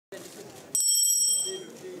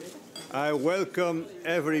I welcome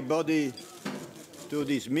everybody to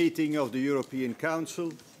this meeting of the European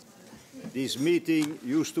Council. This meeting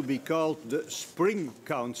used to be called the Spring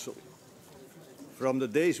Council. From the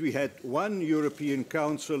days we had one European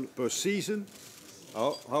Council per season.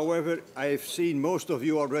 However, I have seen most of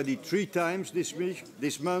you already 3 times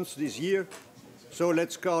this month, this year. So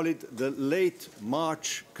let's call it the Late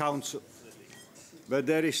March Council. But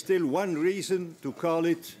there is still one reason to call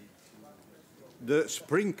it the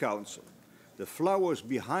Spring Council. The flowers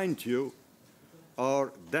behind you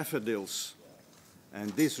are daffodils. And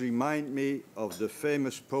this reminds me of the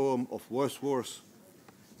famous poem of Wordsworth.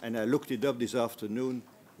 And I looked it up this afternoon.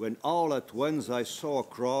 When all at once I saw a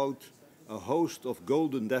crowd, a host of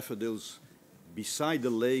golden daffodils beside the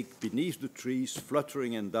lake, beneath the trees,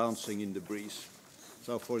 fluttering and dancing in the breeze.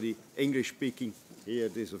 So for the English-speaking here,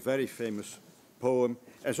 it is a very famous poem.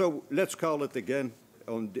 And so let's call it again,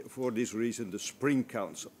 for this reason, the Spring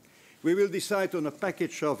Council. We will decide on a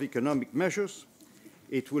package of economic measures.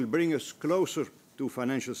 It will bring us closer to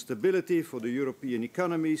financial stability for the European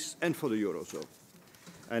economies and for the Eurozone.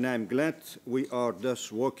 And I'm glad we are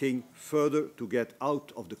thus working further to get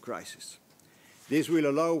out of the crisis. This will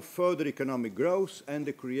allow further economic growth and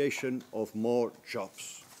the creation of more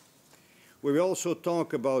jobs. We will also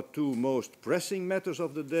talk about 2 most pressing matters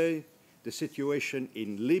of the day, the situation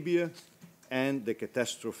in Libya and the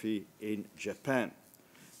catastrophe in Japan.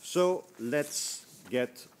 So let's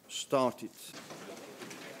get started.